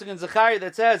a pasuk in Zechariah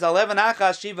that says, Aleven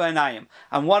achas shiva einayim.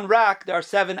 On one rock there are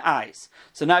 7 eyes.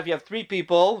 So now if you have 3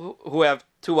 people who have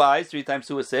 2 eyes, 3 times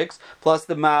 2 is 6, plus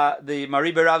the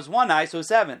Mahari Barav's 1 eye, so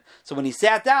 7. So when he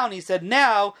sat down, he said,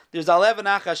 now there's Aleven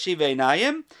achas shiva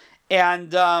einayim, and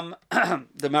the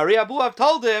Mahari Abuhav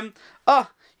told him,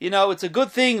 it's a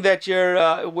good thing that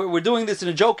we're doing this in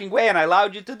a joking way, and I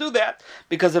allowed you to do that,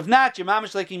 because if not, you're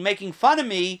mamish like making fun of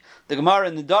me. The Gemara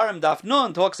in the Darim Daf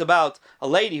Nun talks about a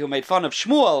lady who made fun of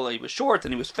Shmuel. He was short,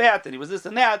 and he was fat, and he was this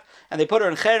and that, and they put her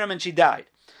in cherem, and she died.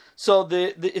 So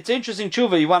it's interesting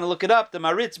tshuva. You want to look it up. The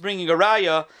Marit's bringing a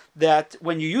raya that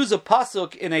when you use a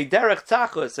pasuk in a derech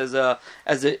tzachus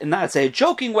as a not say a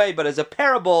joking way, but as a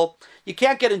parable, you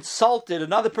can't get insulted.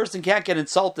 Another person can't get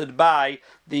insulted by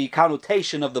the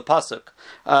connotation of the pasuk.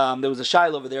 There was a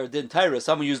shaila over there, Din Torah.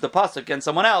 Someone used the pasuk against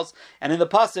someone else, and in the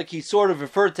pasuk he sort of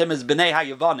referred to him as bnei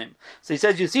hayavanim. So he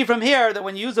says, you see from here that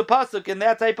when you use a pasuk in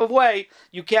that type of way,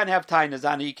 you can't have tainas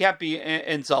on it. You can't be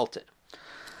insulted.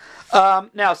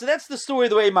 Now, so that's the story,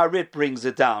 the way Marit brings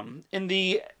it down. In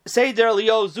the Seder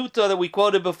Leo Zuta that we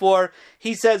quoted before,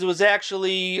 he says it was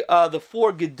actually the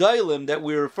 4 Gedolim that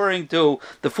we're referring to,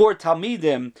 the 4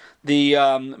 Talmidim, the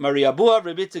Mahari Abuhav,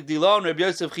 Reb Yitzchok Dilon, Reb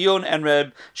Yosef Chiyun, and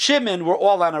Reb Shimon were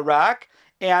all on a rock,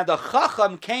 and a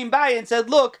Chacham came by and said,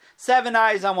 look, 7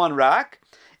 eyes on one rock.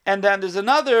 And then there's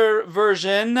another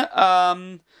version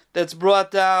that's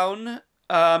brought down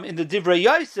in the Divrei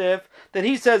Yosef, that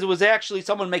he says it was actually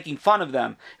someone making fun of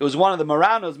them. It was one of the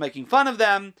Maranos making fun of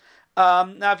them.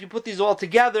 Now, if you put these all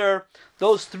together,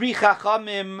 those 3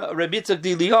 Chachamim, Reb Yitzchok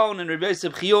Dilon and Reb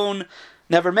Yosef Chiyun,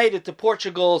 never made it to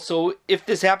Portugal. So if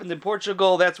this happened in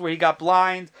Portugal, that's where he got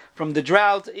blind from the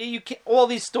drought. All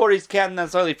these stories can't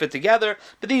necessarily fit together,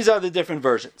 but these are the different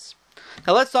versions.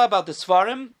 Now let's talk about the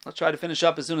Sfarim. I'll try to finish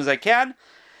up as soon as I can.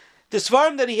 The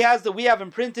Sfarim that he has, that we have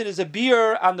imprinted, is a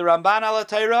beer on the Ramban ala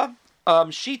Torah.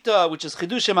 Shita, which is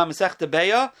Chidushim HaMasechta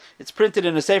Beya. It's printed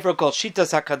in a sefer called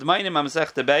Shitas HaKadmainim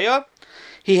HaMasechta Beya.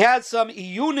 He has some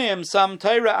iyunim, some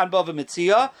Torah on Bava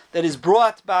Metzia, that is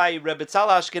brought by Rebbe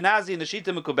Tzala Ashkenazi in the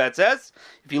Shita Mekubetzes.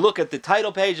 If you look at the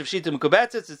title page of Shita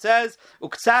Mekubetzes, it says,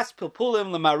 Uktsas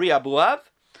Pilpulim L'Mahari Abuhav.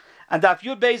 And Daf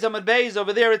Yud Beis Amud Beis,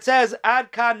 over there it says,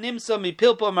 Ad Kan Nimsa Mi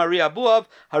Pilpa Mahari Abuhav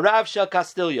Harav Shel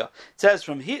Castilia. It says,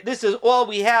 from here, this is all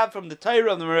we have from the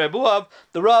Torah of the Mahari Abuhav,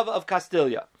 the Rav of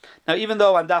Castilia. Now, even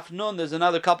though on Daf Nun there's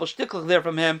another couple shtiklach there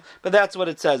from him, but that's what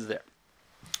it says there.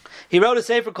 He wrote a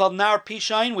sefer called Nar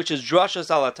Pishain, which is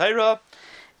Drashas ala Torah,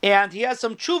 and he has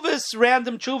some chuvas,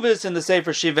 random chuvas in the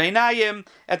sefer Shiva Einayim.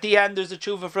 At the end, there's a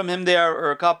chuva from him there,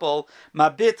 or a couple.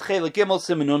 Mabit Chelik Gimel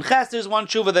Siman Nun Ches. There's one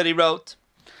chuva that he wrote.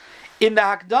 In the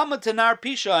Hakdama to Nar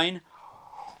Pishain,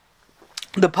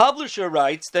 the publisher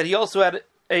writes that he also had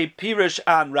a pirush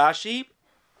on Rashi,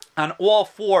 on all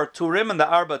 4 Turim and the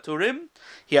Arba Turim.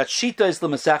 He had Shitas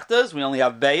L'Masechtas, we only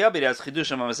have Beya, but he has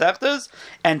Chidushim L'Masechtas,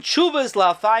 and Chuvas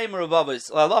L'Afayim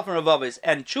Ravavis,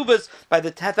 and Chuvas by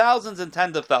the thousands and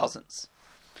tens of thousands.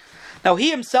 Now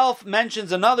he himself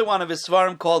mentions another one of his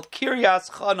Svarim called Kiryas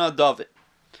Chana David.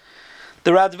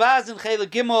 The Radvaz in Chela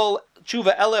Gimel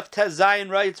Tshuva Elef Tez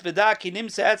Zayin writes, V'daki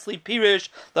Nimsa Etzli Pirish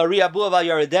L'Ari Abuhav al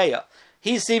Yeredeya.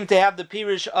 He seemed to have the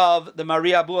Pirish of the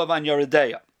Mari Abuhav on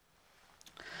Yeredeya.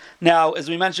 Now, as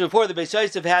we mentioned before, the Beis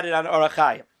Yosef had it on Orach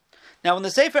Chaim. Now, in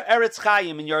the Sefer Eretz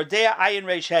Chaim, in Yeredeya Ayin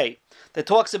Reish Hey, that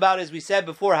talks about, as we said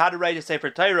before, how to write a Sefer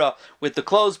Torah with the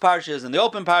closed parshas and the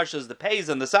open parshas, the Peis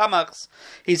and the Samachs.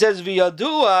 He says,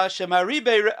 V'yadua shemari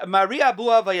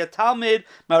Abuhav v'ya Talmid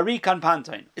Mari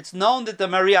Canpanton. It's known that the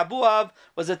Mari Abuhav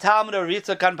was a Talmid of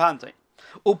Yitzchok Canpanton.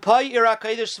 Upai ira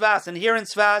kodesh Svas, and here in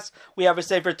Svas we have a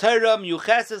Sefer Torah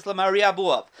Myucheses LaMari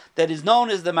Abuhav that is known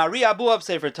as the Mari Abuhav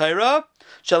Sefer Torah.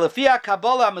 Shalafia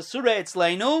Kabbalah Masure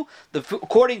Etzleinu,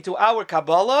 according to our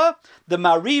Kabbalah, the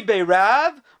Mari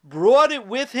Beirav brought it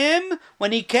with him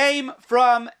when he came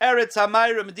from Eretz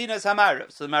Hamayra, Medina's Hamayra.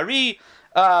 So the Mari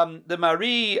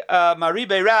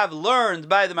Beirav learned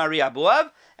by the Mari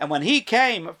Abuhav, and when he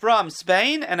came from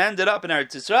Spain and ended up in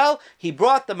Eretz Yisrael, he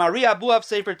brought the Mari Abuhav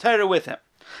Sefer Torah with him.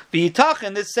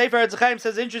 V'yitachin, this Sefer Eretz Chaim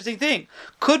says an interesting thing.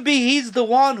 Could be he's the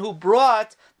one who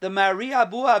brought the Mari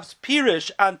Abuhav's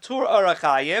Pirish on Tur Orach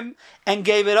Chaim and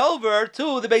gave it over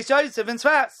to the Beis Yosef in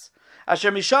Sfas.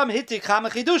 Asher Misham Hitik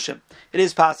Chama Chidushim. It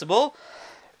is possible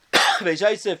Beis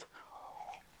Yosef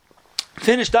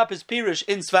finished up his Pirish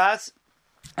in Sfas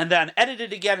and then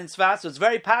edited again in Sfas, so it's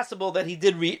very possible that he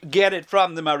did get it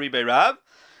from the Mari Beirav.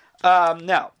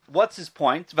 Now, what's his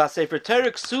point? Vasefer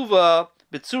Torah Ksuva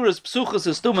B'tzuras Psuchas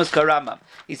Ustumas Karambam.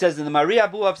 He says in the Mari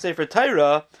Abuhav Sefer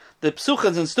Torah, the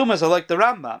Psuchas and Stumas are like the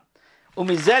Rambam.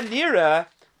 Umizen Nira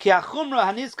Ki Achumra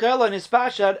Hanis Kela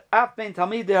Nispashad Af Ben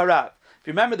Talmid Harav. If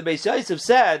you remember, the Beis Yosef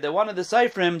said that one of the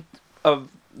Seifrim of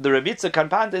the Rebbe Yitzchok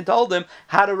Canpanton told him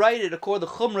how to write it according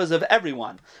to the chumras of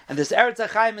everyone. And this Eretz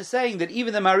Chaim is saying that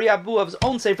even the Mari Abuhav's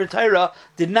own Sefer Torah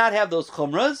did not have those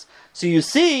chumras. So you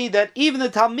see that even the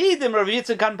Talmidim of Rebbe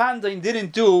Yitzchok Canpanton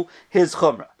didn't do his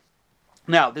chumrah.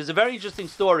 Now, there's a very interesting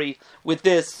story with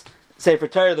this Sefer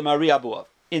Torah, the Mari Abuhav.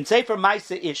 In Sefer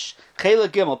Maisa Ish, Chela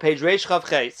Gimel, page Reish Chav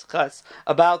Ches,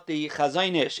 about the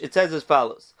Chazon Ish, it says as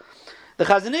follows. The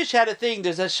Chazon Ish had a thing,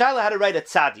 there's a Shaila how to write a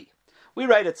tzadi. We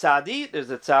write a tzadi, there's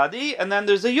a tzadi, and then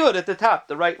there's a yud at the top.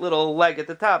 The right little leg at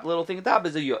the top, little thing at the top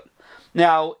is a yud.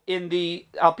 Now, in the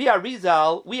Al Pi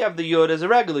Arizal, we have the yud as a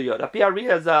regular yud. Al Pi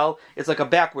Arizal, it's like a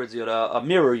backwards yud, a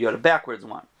mirror yud, a backwards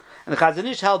one. And the Chazon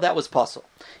Ish held that was puzzle.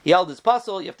 He held his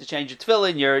puzzle, you have to change your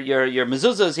tefillin, your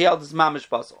mezuzahs, he held his mamish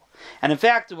puzzle. And in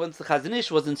fact, once the Chazon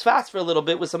Ish was in Sfas for a little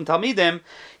bit with some Talmidim,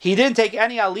 he didn't take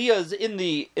any aliyahs in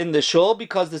the shul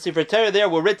because the Sefer Torah there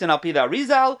were written al pi the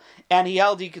Arizal, and he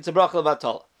held it's a bracha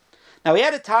levatala. Now he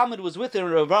had a Talmid who was with him,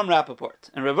 Rav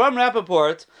Rappaport. And Rav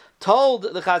Rappaport told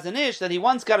the Chazon Ish that he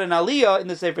once got an aliyah in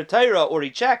the Sefer Torah, or he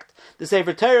checked the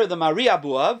Sefer Torah, the Mari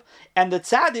Abuhav, and the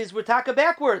tzadis were taka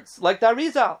backwards, like the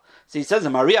Arizal. So he says the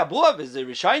Mari Abuhav is the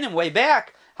Rishayim way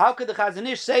back. How could the Chazon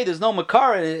Ish say there's no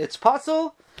makar and it's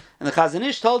puzzle? And the Chazon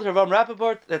Ish told Rav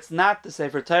Rappaport, that's not the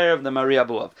Sefer Torah of the Mari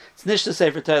Abuhav. It's not the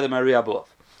Sefer Torah of the Mari Abuhav.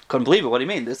 Couldn't believe it. What do you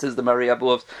mean? This is the Mari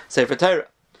Abuhav's Sefer Torah.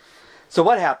 So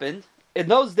what happened? In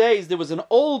those days, there was an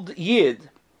old Yid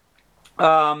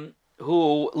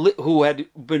who had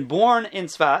been born in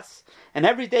Sfas, and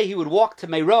every day he would walk to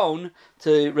Meron,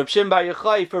 to Reb Shimon Bar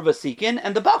Yochai for Vasikin,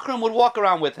 and the Bachram would walk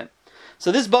around with him.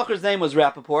 So this Bachar's name was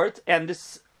Rappaport, and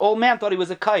this old man thought he was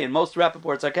a Kayan. Most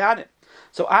Rappaports are Kayanim.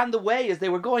 So on the way, as they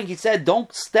were going, he said,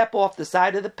 don't step off the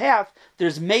side of the path.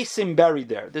 There's mason buried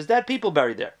there. There's dead people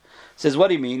buried there. He says, what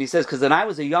do you mean? He says, because when I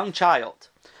was a young child,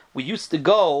 we used to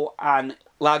go on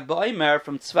Lag Ba'omer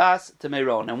from Tzfas to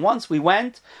Meron. And once we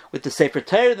went with the Sefer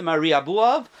Torah, the Mari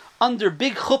Abuhav, under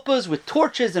big chuppahs with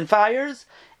torches and fires,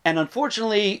 and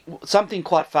unfortunately something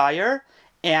caught fire,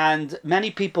 and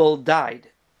many people died.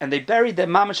 And they buried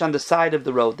them mamash on the side of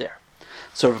the road there.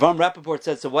 So Rav Rappaport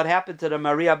said, so what happened to the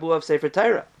Mari Abuhav Sefer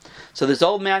Torah? So this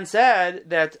old man said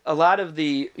that a lot of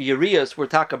the Urias were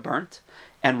taka burnt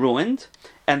and ruined,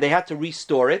 and they had to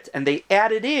restore it, and they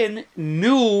added in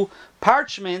new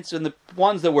parchments, and the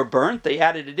ones that were burnt, they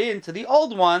added it in to the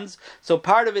old ones, so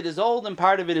part of it is old and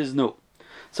part of it is new.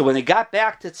 So when they got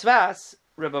back to Tzfas,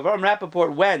 Avraham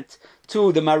Rappaport went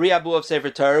to the Mahari Abuhav Sefer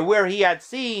Torah, where he had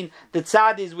seen the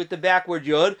tzadis with the backward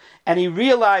yud, and he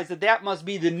realized that must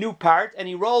be the new part, and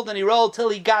he rolled till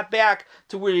he got back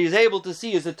to where he was able to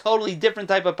see is a totally different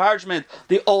type of parchment,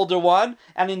 the older one.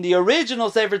 And in the original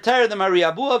Sefer Torah, the Mahari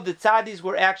Abuhav, the tzadis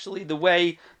were actually the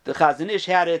way the Chazon Ish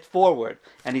had it forward.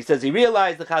 And he says he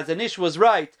realized the Chazon Ish was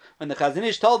right when the Chazon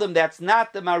Ish told him that's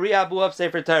not the Mahari Abuhav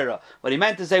Sefer Torah. What he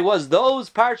meant to say was those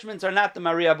parchments are not the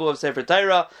Mahari Abuhav Sefer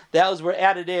Torah. Those were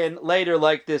added in later,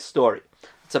 like this story.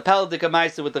 It's a Peladika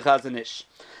Maisa with the Chazon Ish.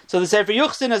 So the Sefer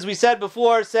Yuchsin, as we said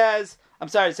before, Sefer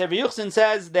Yuchsin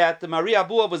says that the Mahari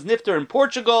Abuhav was nifter in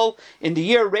Portugal in the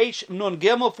year Reish Nun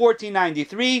Gimel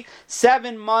 1493,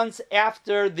 7 months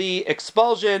after the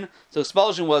expulsion. So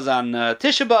expulsion was on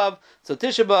Tisha B'Av. So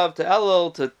Tisha B'Av to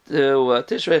Elul to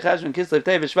Tishrei Cheshvan Kislev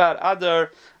Tev Shvat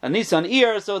Adar Nisan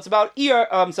Iyar. So it's about Adar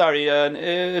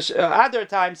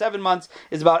time. 7 months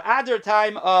is about Adar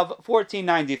time of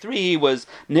 1493. He was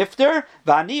nifter.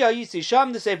 V'aniya Yisi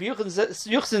Sham. The Sefer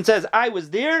Yuchsin says I was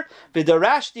there.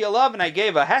 V'darashti alav, and I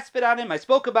gave a hesped on him. I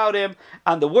spoke about him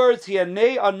on the words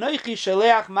Hiyanei Anoichi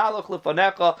Shaleach Malach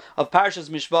Lefanecha of Parshas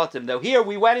Mishpatim. Now here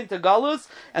we went into Galus,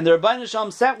 and the Rebbeinu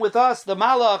Shalom sent with us the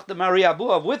Malach, the Mahari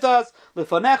Abuhav, with us.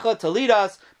 Lefanecha to lead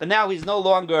us, but now he's no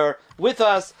longer with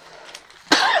us.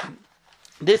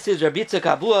 This is Rabbi Yitzchok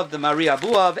Abuhav, the Mahari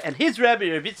Abuhav, and his Rabbi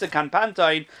Yitzchok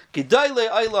Canpanton, G'daylei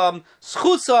Olam,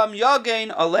 Schusam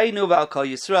Yagein Aleinu V'al Kol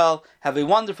Yisrael. Have a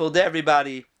wonderful day,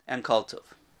 everybody, and Kol Tov.